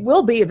 It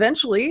will be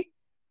eventually.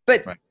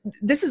 But Right.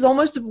 this is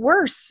almost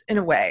worse in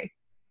a way,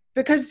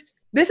 because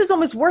this is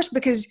almost worse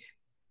because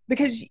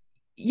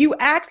you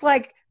act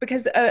like,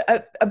 because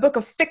a book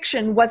of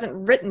fiction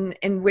wasn't written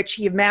in which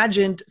he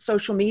imagined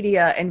social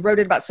media and wrote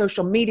it about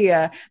social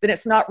media, then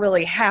it's not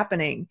really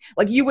happening.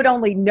 Like, you would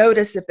only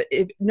notice if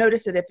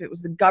it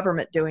was the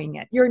government doing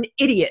it. You're an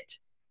idiot.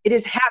 It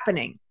is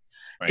happening.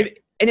 Right.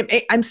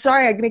 I'm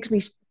sorry, it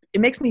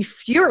makes me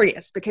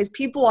furious, because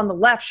people on the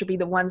left should be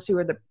the ones who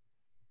are the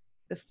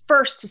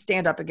first to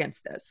stand up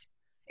against this.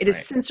 It is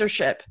Right.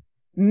 censorship,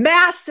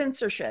 mass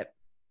censorship.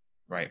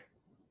 Right.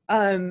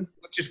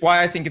 Which is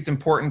why I think it's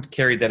important,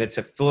 Carrie, that it's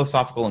a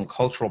philosophical and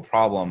cultural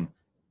problem.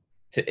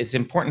 It's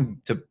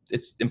important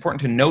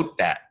to note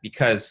that,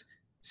 because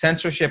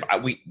censorship,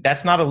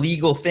 that's not a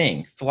legal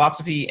thing.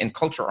 Philosophy and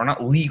culture are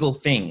not legal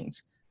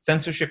things.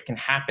 Censorship can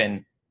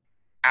happen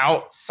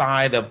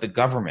outside of the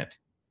government.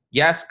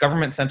 Yes,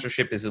 government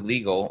censorship is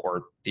illegal,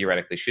 or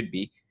theoretically should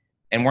be,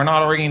 and we're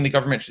not arguing the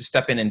government should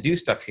step in and do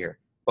stuff here.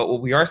 But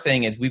what we are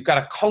saying is we've got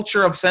a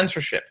culture of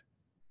censorship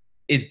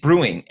is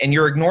brewing, and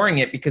you're ignoring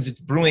it because it's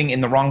brewing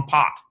in the wrong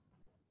pot.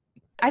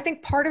 I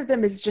think part of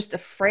them is just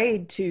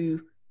afraid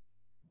to,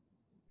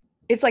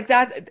 it's like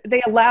that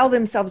they allow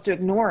themselves to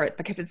ignore it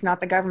because it's not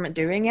the government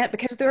doing it,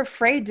 because they're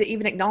afraid to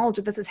even acknowledge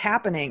that this is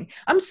happening.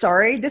 I'm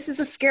sorry, this is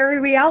a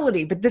scary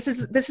reality, but this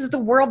is the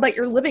world that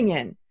you're living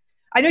in.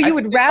 I know you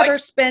would rather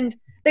spend,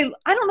 I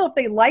don't know if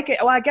they like it.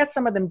 Well, I guess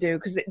some of them do,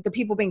 because the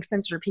people being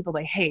censored are people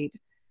they hate.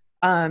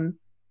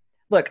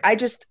 Look,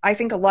 I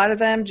think a lot of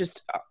them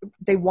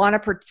they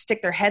want to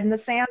stick their head in the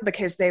sand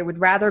because they would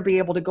rather be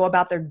able to go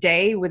about their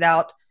day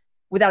without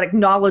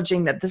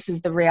acknowledging that this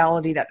is the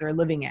reality that they're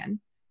living in.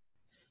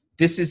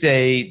 This is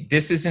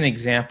an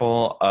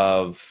example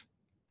of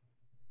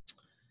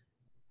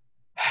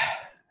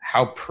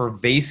how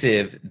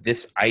pervasive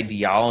this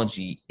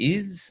ideology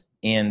is,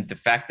 and the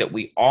fact that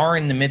we are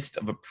in the midst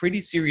of a pretty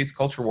serious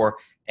culture war.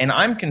 And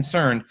I'm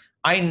concerned.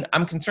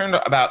 I'm concerned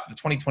about the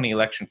 2020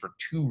 election for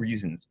two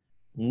reasons.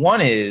 One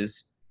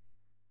is,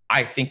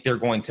 I think they're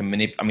going to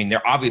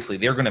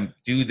they're going to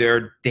do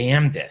their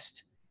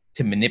damnedest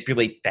to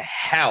manipulate the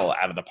hell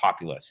out of the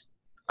populace.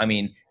 I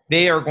mean,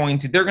 they're going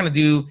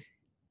to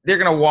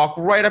walk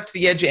right up to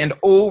the edge and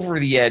over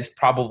the edge,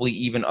 probably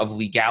even of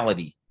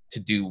legality, to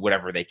do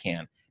whatever they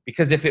can.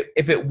 Because if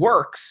it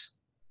works,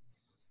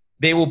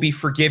 they will be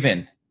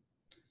forgiven,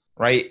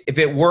 right? If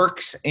it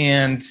works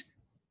and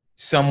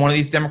one of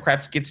these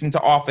Democrats gets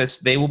into office,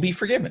 they will be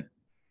forgiven.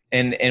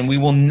 And we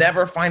will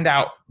never find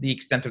out the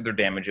extent of their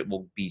damage. It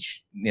will be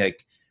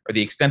or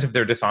the extent of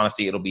their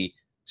dishonesty. It'll be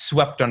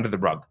swept under the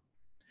rug.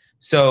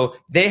 So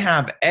they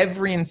have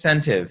every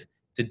incentive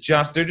they're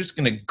just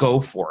going to go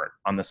for it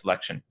on this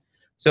election.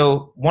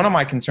 So one of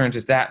my concerns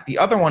is that. The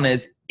other one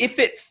is, if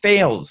it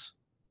fails,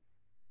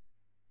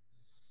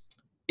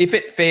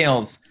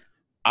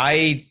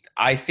 I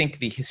think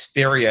the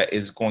hysteria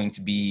is going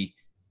to be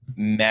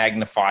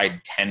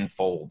magnified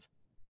tenfold,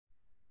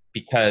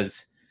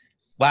 because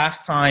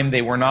last time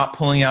they were not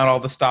pulling out all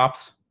the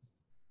stops,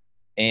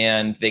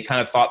 and they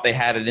kind of thought they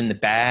had it in the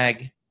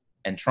bag,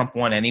 and Trump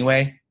won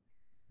anyway.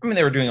 I mean,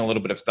 they were doing a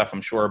little bit of stuff,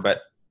 I'm sure,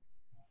 but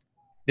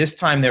this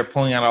time they're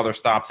pulling out all their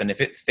stops. And if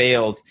it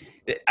fails,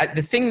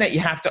 the thing that you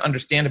have to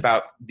understand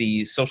about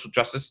the social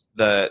justice,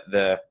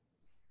 the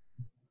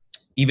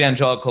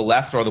evangelical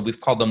left, or we've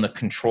called them the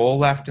control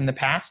left in the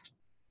past,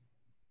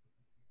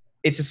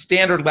 it's a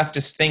standard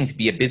leftist thing to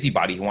be a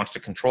busybody who wants to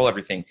control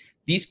everything.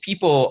 These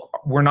people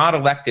were not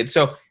elected.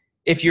 So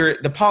if you're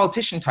the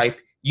politician type,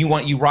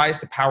 you rise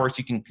to power so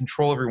you can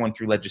control everyone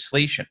through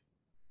legislation.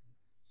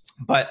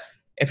 But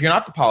if you're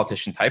not the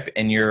politician type,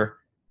 and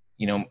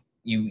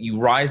you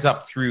rise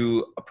up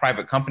through a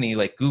private company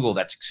like Google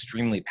that's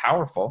extremely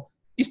powerful,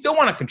 you still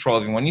want to control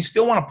everyone. You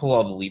still want to pull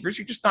all the levers.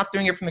 You're just not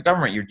doing it from the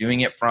government. You're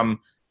doing it from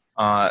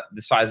the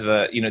size of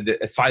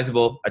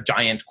a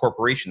giant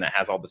corporation that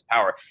has all this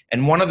power.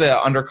 And one of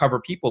the undercover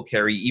people,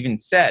 Carrie, even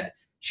said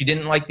she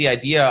didn't like the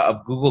idea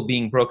of Google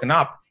being broken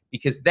up,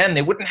 because then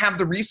they wouldn't have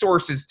the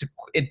resources to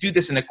do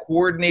this in a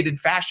coordinated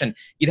fashion.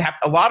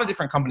 A lot of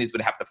different companies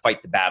would have to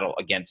fight the battle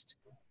against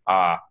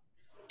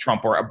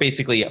Trump, or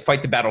basically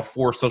fight the battle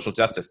for social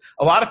justice.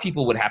 A lot of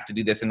people would have to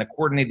do this in a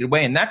coordinated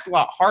way, and that's a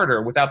lot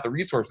harder without the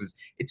resources.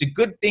 It's a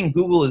good thing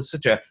Google is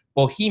such a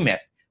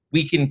behemoth.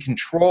 We can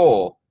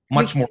control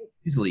much more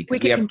easily. We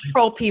can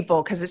control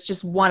people because it's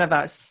just one of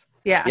us.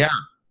 Yeah. Yeah.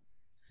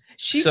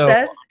 She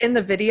says in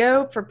the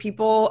video, for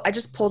people, I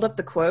just pulled up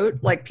the quote,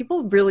 like,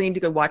 people really need to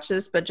go watch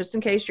this, but just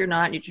in case you're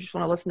not, you just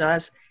want to listen to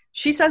us.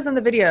 She says in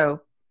the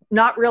video,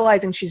 not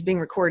realizing she's being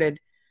recorded,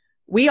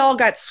 we all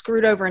got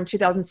screwed over in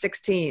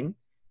 2016.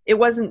 It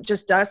wasn't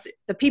just us.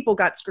 The people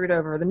got screwed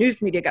over. The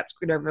news media got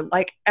screwed over.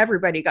 Like,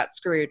 everybody got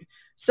screwed.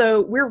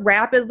 So we're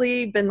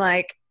rapidly been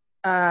like,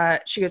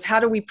 she goes, how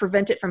do we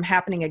prevent it from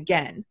happening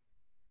again?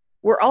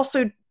 We're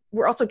also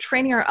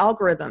training our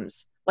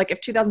algorithms. Like,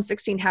 if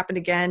 2016 happened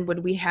again,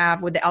 would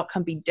the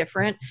outcome be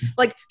different?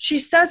 Like she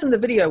says in the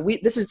video,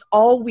 this is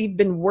all we've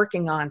been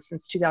working on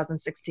since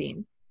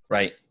 2016.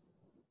 Right.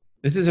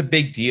 This is a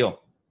big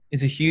deal.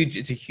 It's a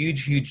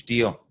huge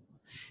deal.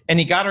 And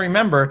you got to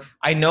remember,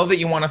 I know that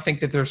you want to think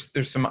that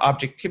there's some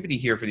objectivity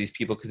here for these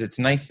people because it's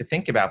nice to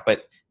think about,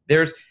 but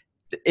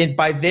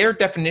by their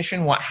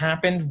definition, what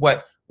happened,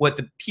 what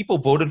the people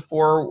voted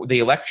for, the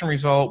election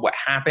result, what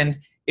happened,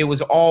 it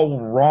was all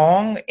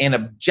wrong and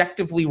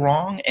objectively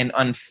wrong and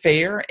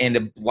unfair and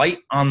a blight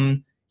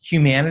on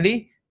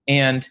humanity.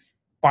 And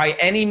by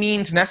any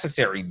means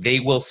necessary, they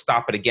will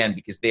stop it again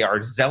because they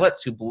are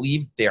zealots who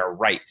believe they are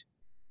right.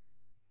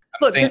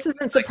 Look, this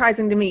isn't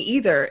surprising to me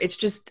either. It's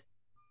just,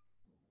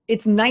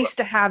 it's nice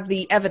to have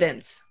the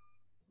evidence.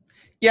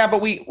 Yeah,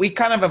 but we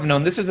kind of have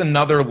known this is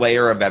another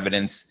layer of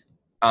evidence.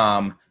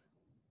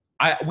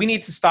 We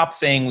need to stop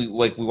saying we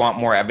want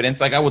more evidence.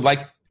 Like I would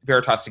like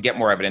Veritas to get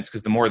more evidence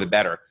because the more the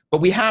better.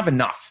 But we have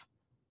enough.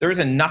 There is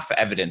enough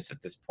evidence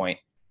at this point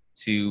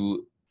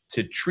to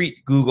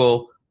treat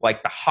Google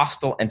like the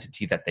hostile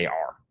entity that they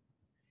are.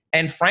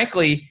 And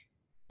frankly,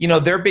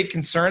 their big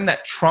concern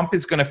that Trump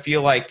is going to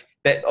feel like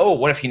that, oh,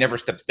 what if he never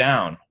steps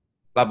down?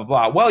 Blah, blah,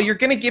 blah. Well, you're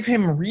going to give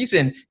him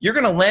reason. You're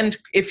going to lend,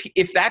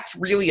 if that's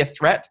really a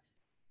threat,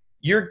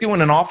 you're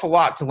doing an awful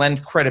lot to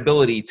lend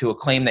credibility to a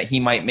claim that he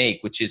might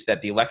make, which is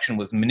that the election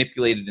was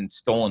manipulated and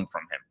stolen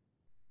from him.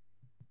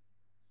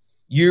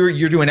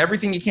 You're doing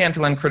everything you can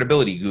to lend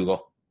credibility,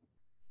 Google,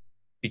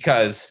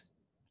 because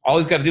all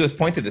he's got to do is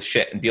point to this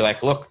shit and be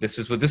like, look, this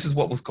is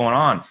what was going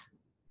on.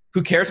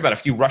 Who cares about a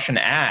few Russian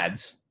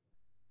ads?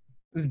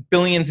 There's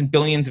billions and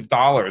billions of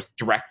dollars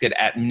directed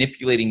at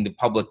manipulating the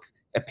public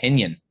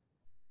opinion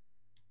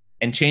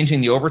and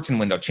changing the Overton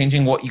window,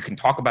 changing what you can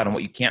talk about and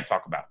what you can't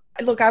talk about.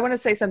 Look, I want to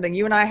say something.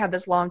 You and I had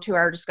this long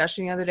 2-hour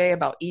discussion the other day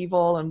about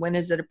evil and when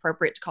is it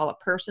appropriate to call a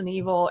person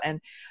evil. And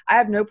I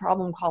have no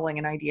problem calling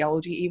an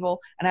ideology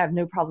evil, and I have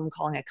no problem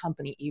calling a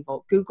company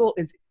evil. Google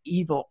is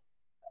evil.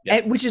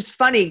 Yes. Which is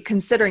funny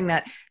considering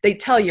that they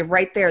tell you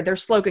right there, their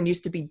slogan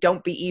used to be,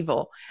 don't be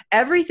evil.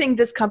 Everything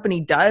this company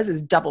does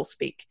is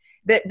doublespeak.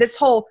 This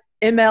whole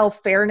ML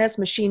fairness,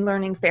 machine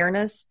learning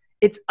fairness,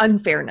 it's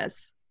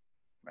unfairness.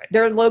 Right.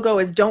 Their logo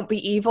is don't be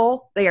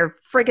evil. They are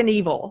friggin'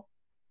 evil.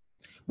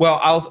 Well,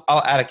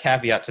 I'll add a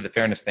caveat to the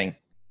fairness thing.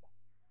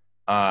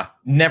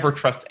 Never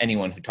trust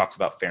anyone who talks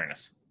about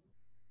fairness.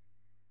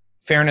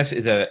 Fairness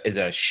is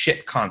a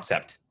shit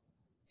concept.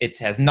 It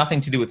has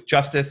nothing to do with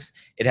justice.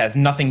 It has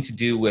nothing to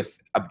do with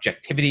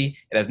objectivity.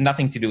 It has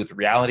nothing to do with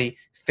reality.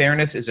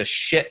 Fairness is a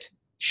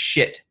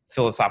shit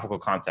philosophical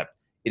concept.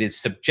 It is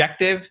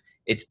subjective.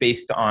 It's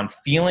based on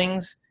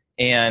feelings,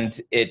 and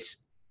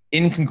it's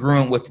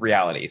incongruent with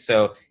reality.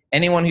 So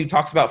anyone who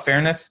talks about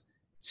fairness,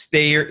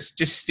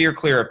 just steer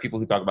clear of people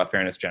who talk about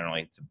fairness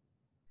generally.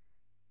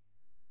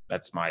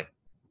 That's my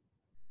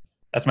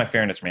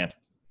fairness rant.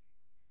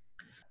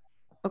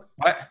 Okay.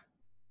 What?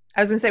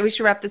 I was going to say we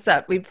should wrap this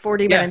up. We've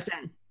 40 minutes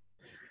in.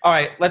 All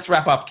right, let's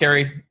wrap up,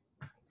 Carrie.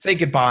 Say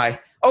goodbye.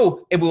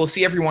 Oh, and we'll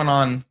see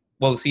everyone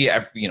we'll see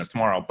you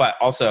tomorrow, but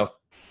also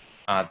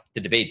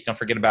the debates. Don't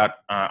forget about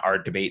our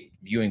debate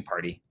viewing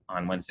party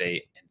on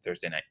Wednesday and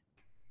Thursday night.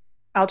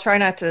 I'll try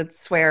not to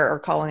swear or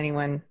call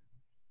anyone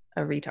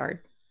a retard.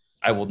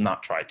 I will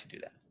not try to do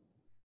that.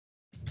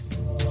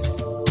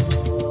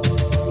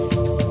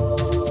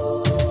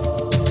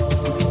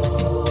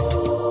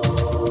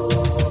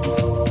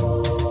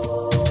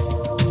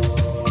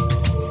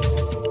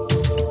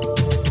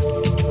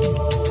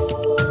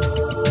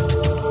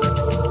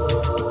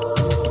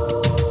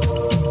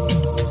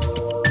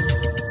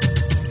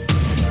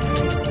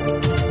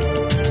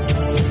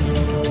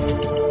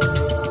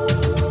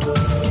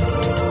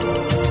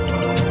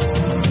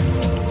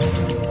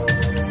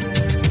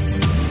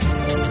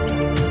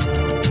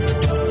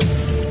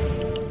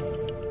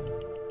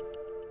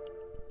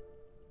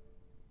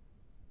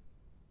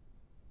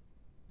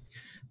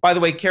 By the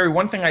way, Carrie,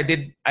 one thing I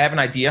have an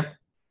idea.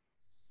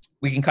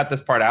 We can cut this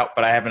part out,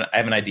 but I have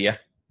an idea.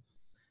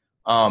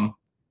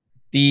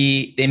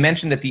 They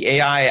mentioned that the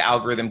AI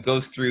algorithm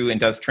goes through and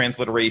does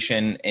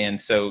transliteration, and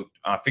so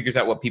figures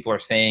out what people are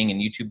saying in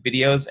YouTube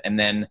videos, and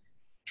then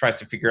tries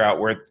to figure out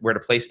where to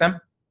place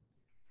them.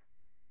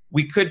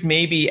 We could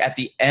maybe at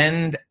the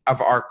end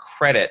of our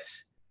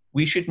credits,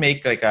 we should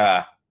make like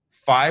a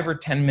 5 or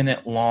 10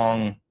 minute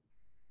long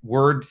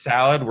word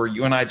salad where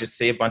you and I just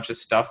say a bunch of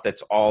stuff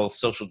that's all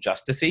social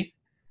justice-y,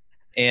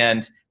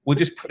 and we'll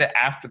just put it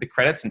after the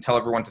credits and tell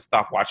everyone to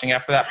stop watching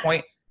after that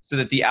point so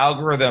that the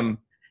algorithm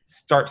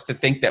starts to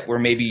think that we're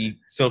maybe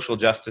social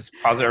justice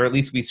positive, or at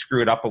least we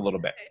screw it up a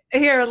little bit.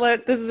 Here,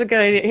 this is a good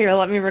idea. Here,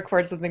 let me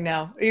record something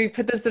now. You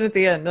put this in at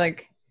the end.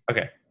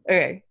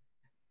 Okay.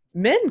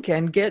 Men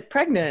can get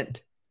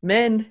pregnant.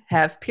 Men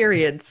have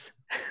periods.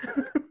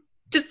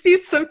 Just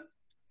use some.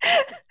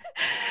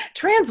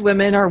 Trans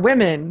women are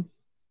women.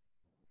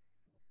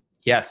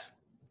 Yes.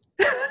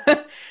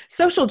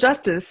 Social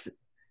justice.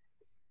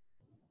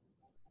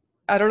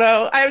 I don't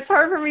know. It's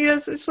hard for me to.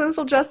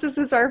 Social justice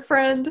is our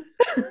friend.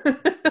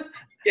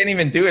 Can't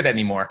even do it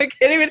anymore.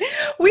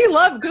 We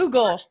love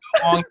Google.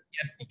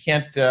 You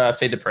can't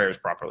say the prayers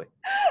properly.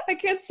 I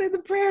can't say the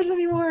prayers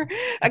anymore.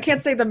 I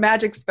can't say the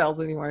magic spells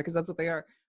anymore because that's what they are.